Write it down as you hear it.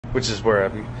which is where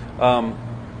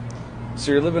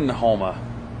so you're living in Houma.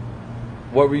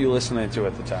 What were you listening to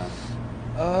at the time?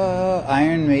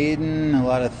 Iron Maiden, a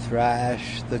lot of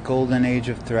thrash, the golden age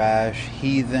of thrash,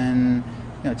 Heathen,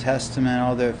 Testament,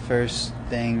 all their first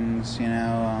things,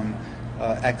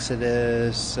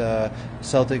 Exodus,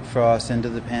 Celtic Frost, Into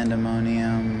the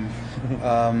Pandemonium.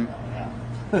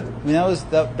 That was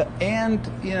and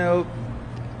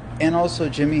also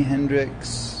Jimi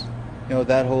Hendrix,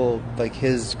 that whole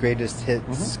his greatest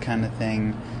hits kind of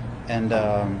thing, and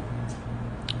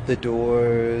The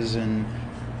Doors and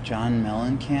John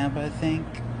Mellencamp, I think.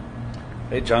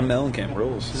 Hey, John Mellencamp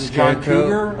rules. Was it John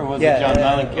Cougar or was it John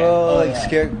Mellencamp? Well,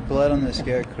 Blood on the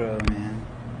Scarecrow, man.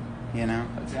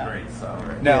 That's a great song.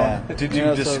 Right? Now, did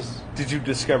you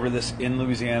discover this in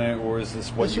Louisiana, or is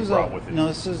this what you brought with you? No,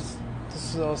 this is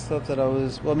all stuff that I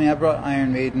was. Well, I brought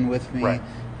Iron Maiden with me, right.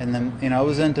 And then I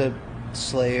was into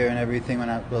Slayer and everything when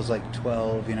I was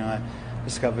 12. I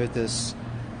discovered this,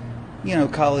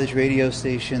 college radio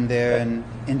station there in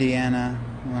Indiana.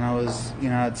 When I was,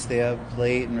 I'd stay up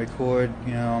late and record,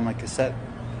 on my cassette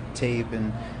tape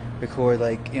and record,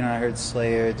 I heard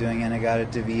Slayer doing Inagata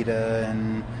Devita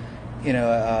and,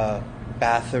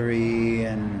 Bathory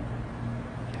and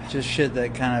just shit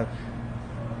that kind of,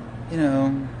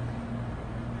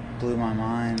 blew my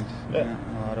mind in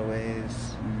a lot of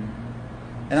ways.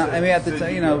 And at the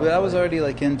time, but I was already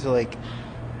into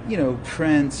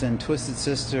Prince and Twisted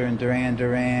Sister and Duran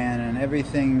Duran and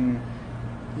everything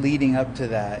leading up to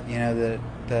that,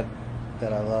 that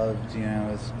I loved,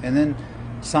 and then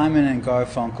Simon and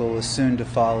Garfunkel was soon to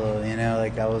follow, I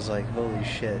was holy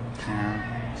shit,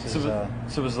 So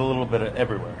it was a little bit of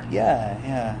everywhere.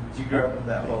 Yeah. Did you grow up with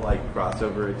that whole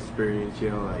crossover experience,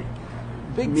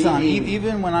 Big time.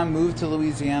 Even when I moved to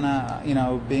Louisiana,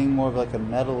 being more of a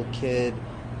metal kid,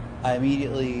 I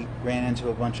immediately ran into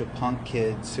a bunch of punk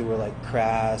kids who were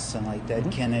Crass and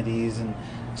Dead Kennedys, and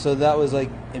so that was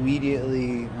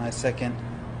immediately my second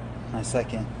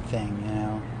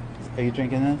thing. Are you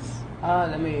drinking this?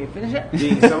 Let me finish it.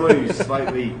 Being someone who's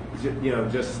slightly,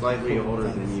 just slightly older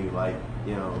than you, I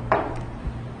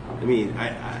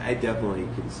definitely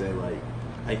can say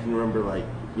I can remember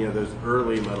those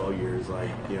early metal years,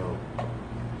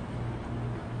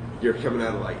 you're coming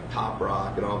out of pop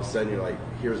rock, and all of a sudden you're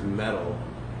here's metal,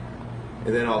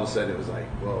 and then all of a sudden it was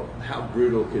well, how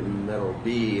brutal could metal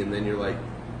be? And then you're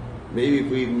maybe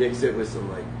if we mix it with some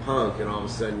punk, and all of a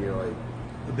sudden you're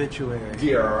Obituary.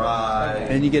 DRI,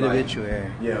 and you get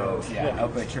Obituary.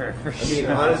 Obituary for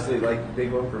sure. Honestly, the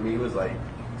big one for me was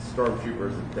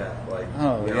Stormtroopers of Death.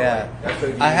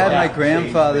 I had my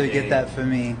grandfather get that for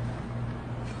me.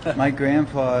 My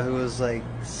grandpa, who was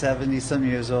 70-some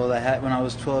years old, when I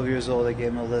was 12 years old, I gave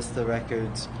him a list of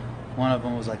records. One of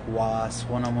them was Wasp,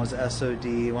 one of them was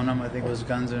SOD, one of them I think was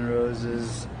Guns N'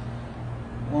 Roses,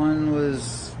 one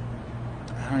was,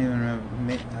 I don't even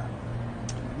remember,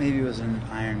 maybe it was an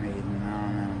Iron Maiden, I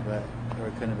don't know, or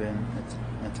it could have been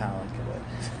Metallica, but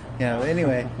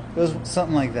anyway, it was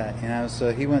something like that,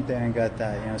 so he went there and got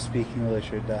that, Speak English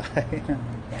or Die.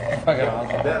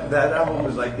 That album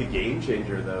was the game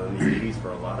changer though in the 80s for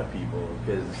a lot of people,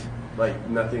 because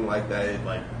nothing like that,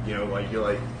 you're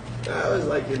I was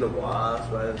in the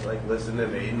Wasp, I was listening to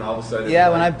Maiden, all of a sudden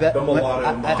when I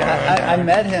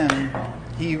met him,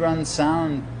 he runs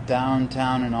sound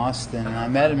downtown in Austin, and I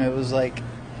met him, it was weird,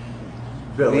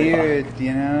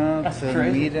 to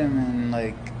crazy. meet him, and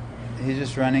he's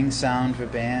just running sound for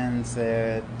bands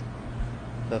there at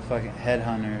the fucking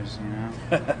Headhunters,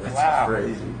 That's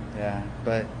crazy. Yeah,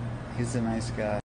 but he's a nice guy.